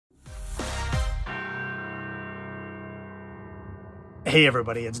Hey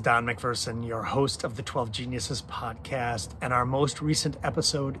everybody, it's Don MacPherson, your host of the 12 Geniuses podcast, and our most recent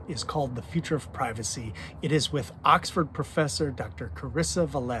episode is called The Future of Privacy. It is with Oxford professor Dr. Carissa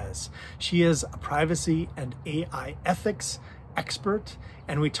Véliz. She is a privacy and AI ethics expert,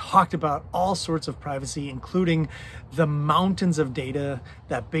 and we talked about all sorts of privacy, including the mountains of data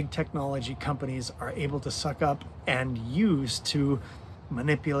that big technology companies are able to suck up and use to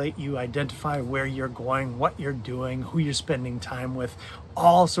manipulate you, identify where you're going, what you're doing, who you're spending time with,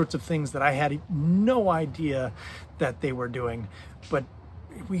 all sorts of things that I had no idea that they were doing. But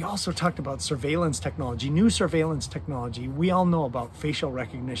we also talked about surveillance technology, new surveillance technology. We all know about facial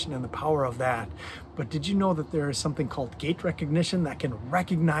recognition and the power of that. But did you know that there is something called gait recognition that can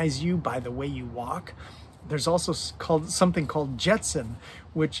recognize you by the way you walk? There's also something called Jetson,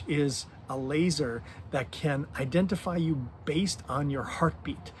 which is a laser that can identify you based on your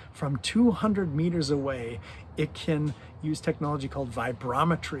heartbeat. From 200 meters away, it can use technology called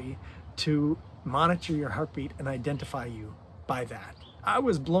vibrometry to monitor your heartbeat and identify you by that. I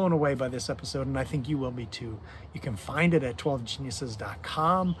was blown away by this episode, and I think you will be too. You can find it at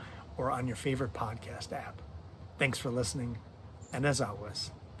 12geniuses.com or on your favorite podcast app. Thanks for listening, and as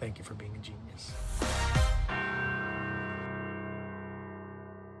always, thank you for being a genius.